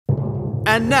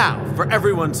And now, for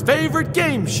everyone's favorite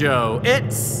game show,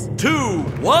 it's Two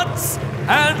Whats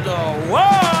and a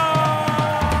Wow!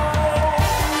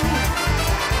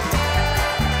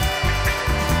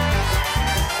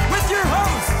 With your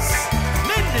hosts,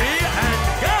 Mindy and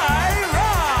Guy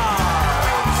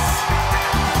Raz.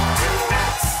 Two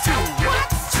Whats, two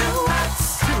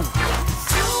Whats, two Whats,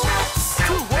 two Whats,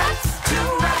 two Whats, two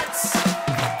Whats,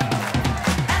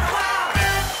 and a Wow!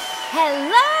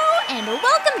 Hello and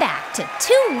welcome back to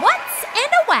Two Whats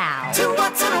and a Wow. Two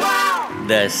Whats and a Wow!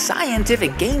 The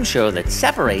scientific game show that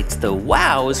separates the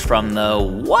wows from the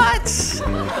whats.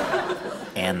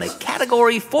 And the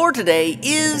category for today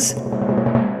is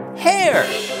hair.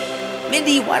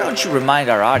 Mindy, why don't you remind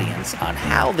our audience on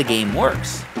how the game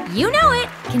works? You know it.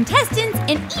 Contestants,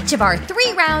 in each of our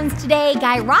 3 rounds today,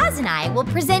 Guy Raz and I will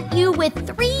present you with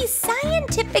 3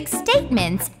 scientific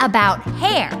statements about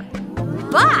hair.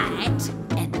 But,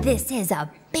 and this is a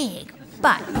big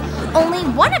but, only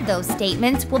one of those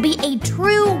statements will be a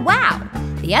true wow.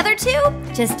 The other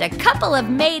 2, just a couple of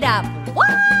made-up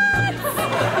whats.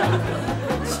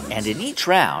 And in each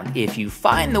round, if you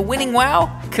find the winning wow,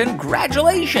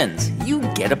 congratulations, you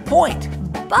get a point.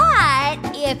 But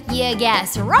if you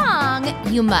guess wrong,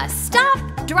 you must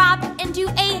stop, drop, and do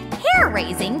a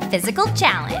hair-raising physical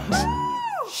challenge.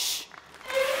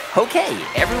 Okay,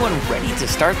 everyone ready to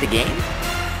start the game?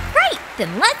 Great,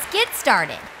 then let's get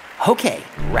started. Okay,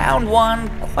 round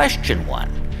 1, question 1.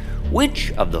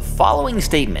 Which of the following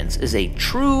statements is a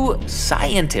true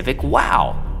scientific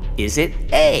wow? Is it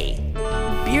A,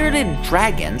 bearded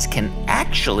dragons can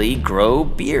actually grow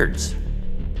beards?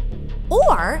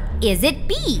 Or is it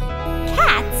B,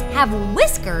 cats have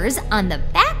whiskers on the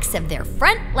backs of their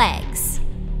front legs?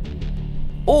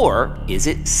 Or is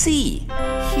it C,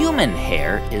 human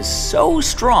hair is so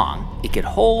strong it could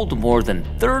hold more than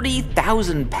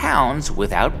 30,000 pounds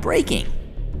without breaking?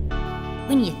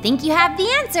 When you think you have the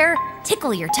answer,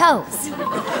 tickle your toes.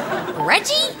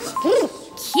 Reggie,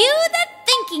 cue the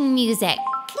thinking music.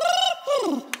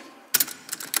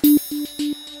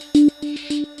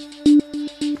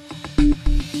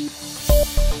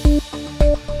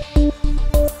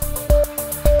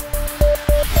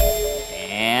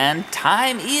 And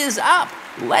time is up.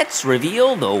 Let's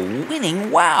reveal the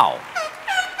winning wow.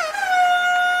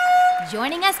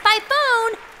 Joining us by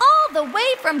phone, all the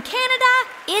way from Canada,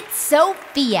 it's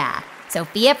Sophia.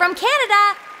 Sophia from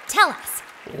Canada, tell us,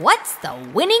 what's the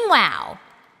winning wow?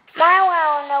 My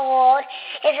wow in the world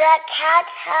is that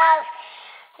cats have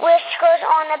whiskers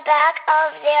on the back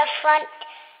of their front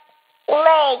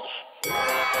legs.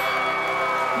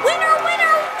 Winner,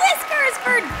 winner, whiskers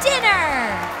for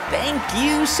dinner! Thank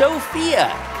you,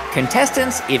 Sophia.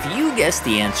 Contestants, if you guess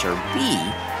the answer B,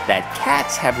 that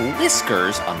cats have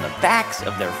whiskers on the backs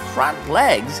of their front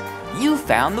legs, you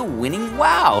found the winning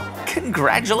wow.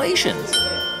 Congratulations.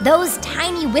 Those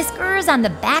tiny whiskers on the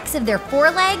backs of their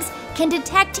forelegs can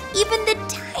detect even the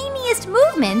tiniest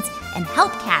movements and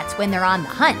help cats when they're on the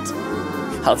hunt.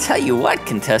 I'll tell you what,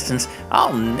 contestants,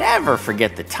 I'll never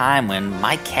forget the time when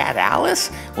my cat Alice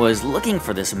was looking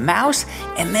for this mouse,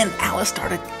 and then Alice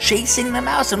started chasing the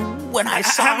mouse, and when I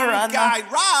saw her on Guy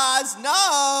Raz,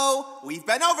 no! We've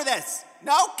been over this.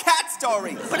 No cat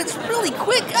stories. But it's really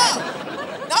quick.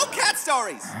 No cat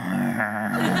stories.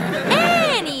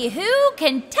 Anywho,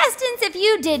 contestants, if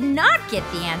you did not get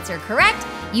the answer correct,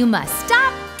 you must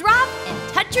stop, drop,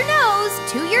 and touch your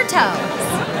nose to your toes.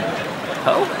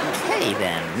 Okay,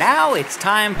 then. Now it's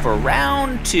time for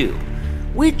round 2.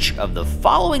 Which of the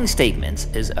following statements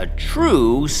is a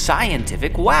true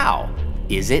scientific wow?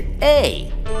 Is it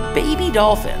A, baby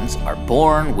dolphins are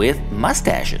born with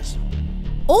mustaches?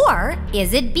 Or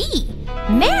is it B,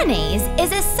 mayonnaise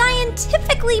is a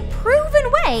scientifically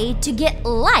proven way to get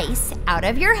lice out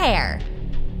of your hair?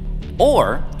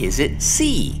 Or is it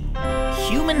C,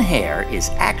 human hair is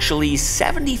actually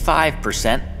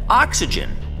 75%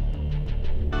 oxygen?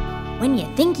 When you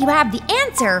think you have the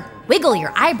answer, wiggle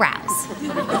your eyebrows.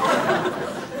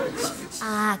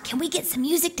 Can we get some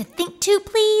music to think to,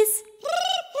 please?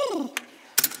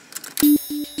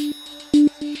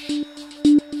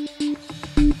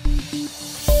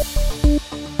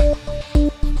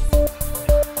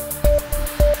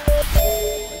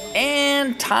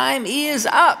 And time is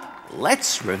up.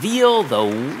 Let's reveal the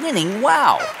winning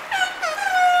wow.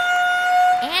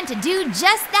 And to do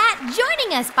just that,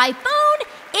 joining us by phone,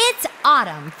 it's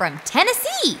Autumn from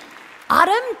Tennessee.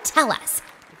 Autumn, tell us,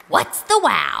 what's the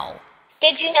wow?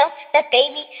 Did you know that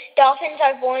baby dolphins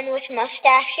are born with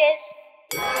mustaches?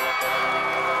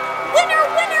 Winner,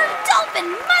 winner,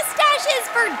 dolphin mustaches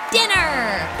for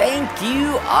dinner! Thank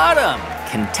you, Autumn.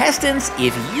 Contestants,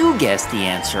 if you guessed the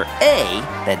answer A,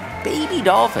 that baby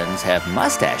dolphins have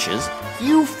mustaches,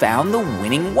 you found the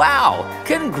winning wow.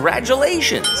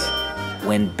 Congratulations!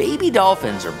 When baby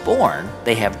dolphins are born,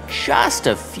 they have just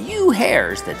a few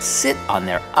hairs that sit on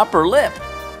their upper lip,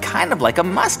 kind of like a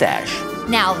mustache.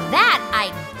 Now that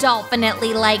I'd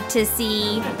dolphinately like to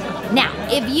see. Now,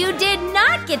 if you did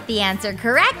not get the answer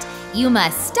correct, you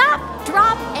must stop,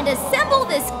 drop, and assemble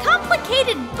this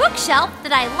complicated bookshelf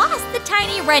that I lost the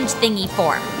tiny wrench thingy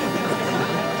for.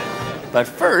 But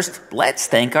first, let's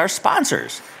thank our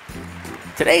sponsors.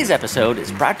 Today's episode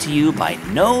is brought to you by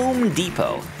Gnome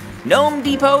Depot. Gnome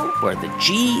Depot, where the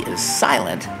G is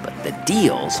silent, but the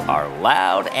deals are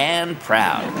loud and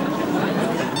proud.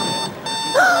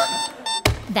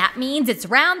 That means it's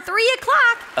round 3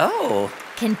 o'clock. Oh.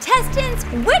 Contestants,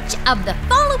 which of the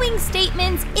following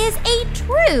statements is a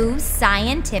true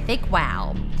scientific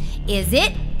wow? Is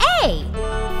it A,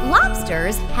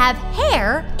 lobsters have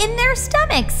hair in their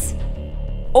stomachs?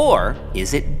 Or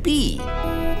is it B,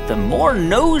 the more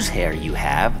nose hair you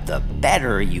have, the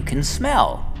better you can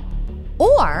smell?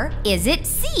 Or is it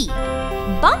C,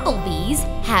 bumblebees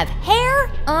have hair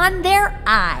on their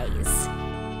eyes?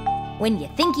 When you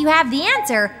think you have the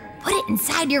answer, put it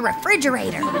inside your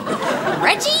refrigerator.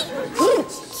 Reggie,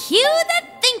 cue the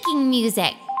thinking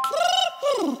music.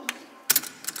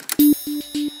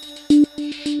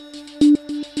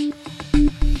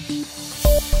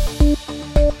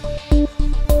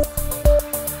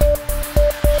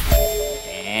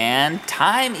 And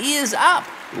time is up.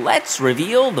 Let's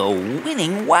reveal the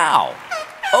winning wow.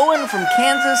 Owen from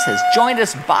Kansas has joined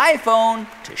us by phone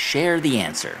to share the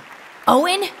answer.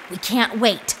 Owen, we can't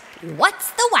wait.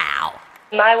 What's the wow?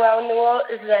 My wow in the world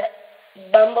is that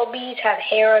bumblebees have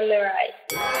hair on their eyes.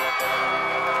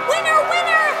 Winner,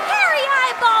 winner, hairy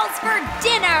eyeballs for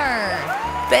dinner!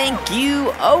 Thank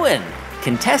you, Owen.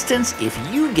 Contestants, if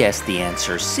you guessed the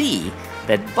answer C,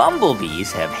 that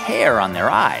bumblebees have hair on their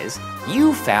eyes,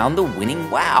 you found the winning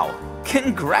wow.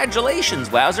 Congratulations,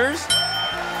 wowzers!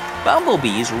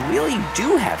 Bumblebees really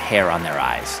do have hair on their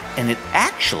eyes, and it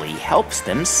actually helps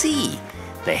them see.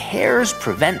 The hairs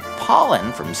prevent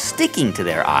pollen from sticking to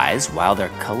their eyes while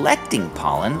they're collecting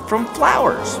pollen from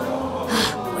flowers.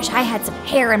 Wish I had some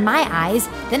hair in my eyes,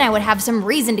 then I would have some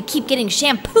reason to keep getting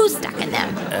shampoo stuck in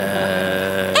them.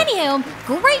 Anywho,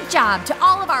 great job to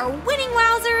all of our winning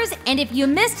wowzers, and if you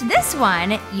missed this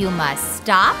one, you must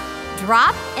stop,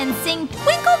 drop, and sing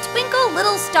Twinkle, Twinkle,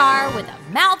 Little Star with a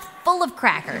mouth full of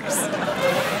crackers.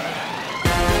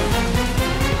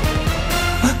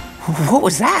 What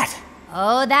was that?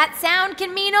 Oh, that sound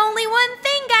can mean only one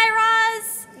thing, Guy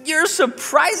Raz. You're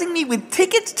surprising me with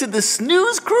tickets to the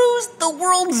Snooze Cruise, the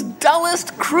world's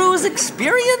dullest cruise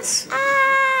experience?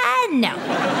 No.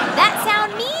 That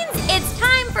sound means it's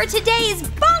time for today's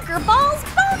Bonker Balls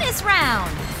bonus round.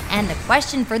 And the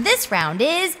question for this round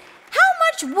is, how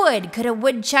much wood could a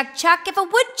woodchuck chuck if a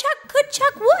woodchuck could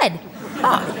chuck wood?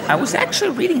 I was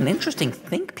actually reading an interesting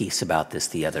think piece about this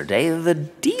the other day. The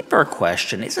deeper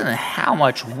question isn't how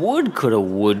much wood could a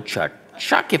woodchuck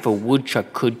chuck if a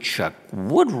woodchuck could chuck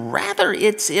wood. Rather,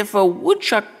 it's if a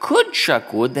woodchuck could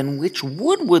chuck wood, then which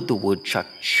wood would the woodchuck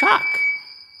chuck?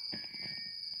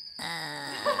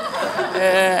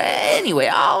 Anyway,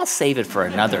 I'll save it for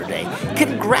another day.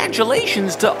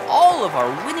 Congratulations to all of our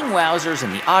winning wowzers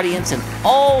in the audience and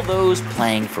all those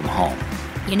playing from home.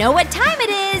 You know what time it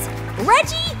is.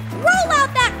 Reggie, roll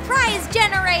out that prize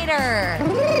generator.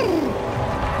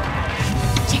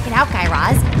 Check it out, Guy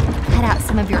Raz. Cut out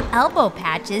some of your elbow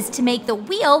patches to make the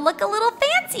wheel look a little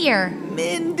fancier.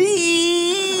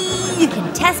 Mindy!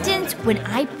 Contestants, when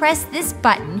I press this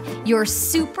button, your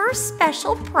super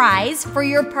special prize for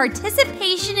your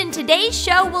participation in today's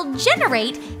show will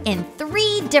generate in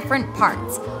 3 different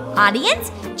parts.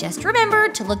 Audience, just remember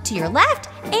to look to your left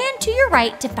and to your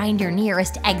right to find your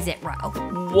nearest exit row.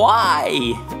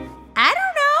 Why? I don't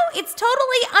know. It's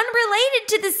totally unrelated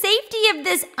to the safety of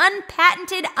this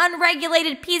unpatented,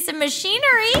 unregulated piece of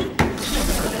machinery.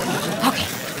 Okay,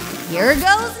 here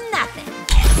goes nothing.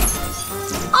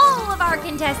 All of our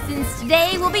contestants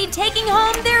today will be taking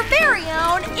home their very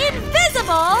own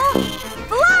invisible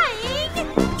flying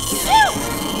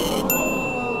suit.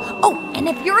 Oh, and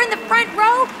if you're in the front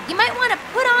row, you might want to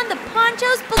put on the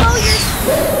ponchos below your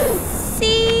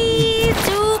seats.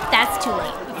 Oop, that's too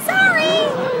late. Sorry.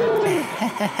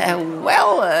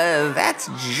 Well, that's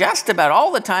just about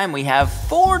all the time we have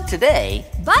for today.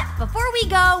 But before we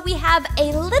go, we have a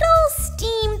little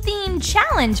STEAM-themed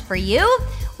challenge for you.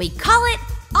 We call it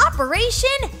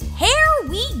Operation Here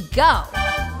We Go.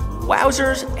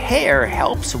 Wowzers, hair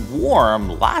helps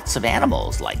warm lots of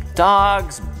animals like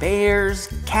dogs, bears,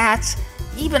 cats,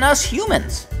 even us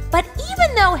humans. But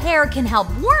even though hair can help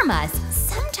warm us,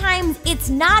 sometimes it's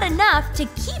not enough to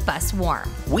keep us warm.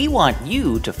 We want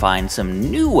you to find some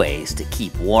new ways to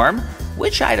keep warm.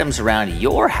 Which items around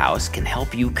your house can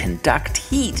help you conduct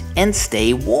heat and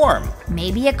stay warm?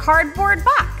 Maybe a cardboard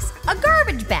box, a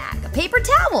garbage bag, a paper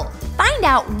towel. Find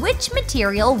out which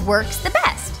material works the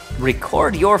best.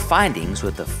 Record your findings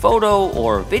with a photo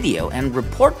or video and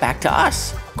report back to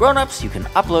us. Grownups, you can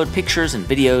upload pictures and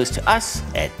videos to us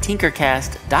at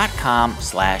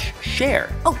tinkercast.com/share.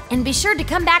 Oh, and be sure to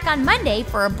come back on Monday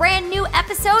for a brand new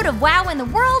episode of Wow in the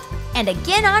World, and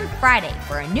again on Friday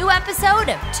for a new episode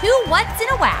of Two What's in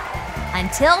a Wow.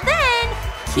 Until then,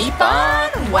 keep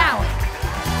on wowing.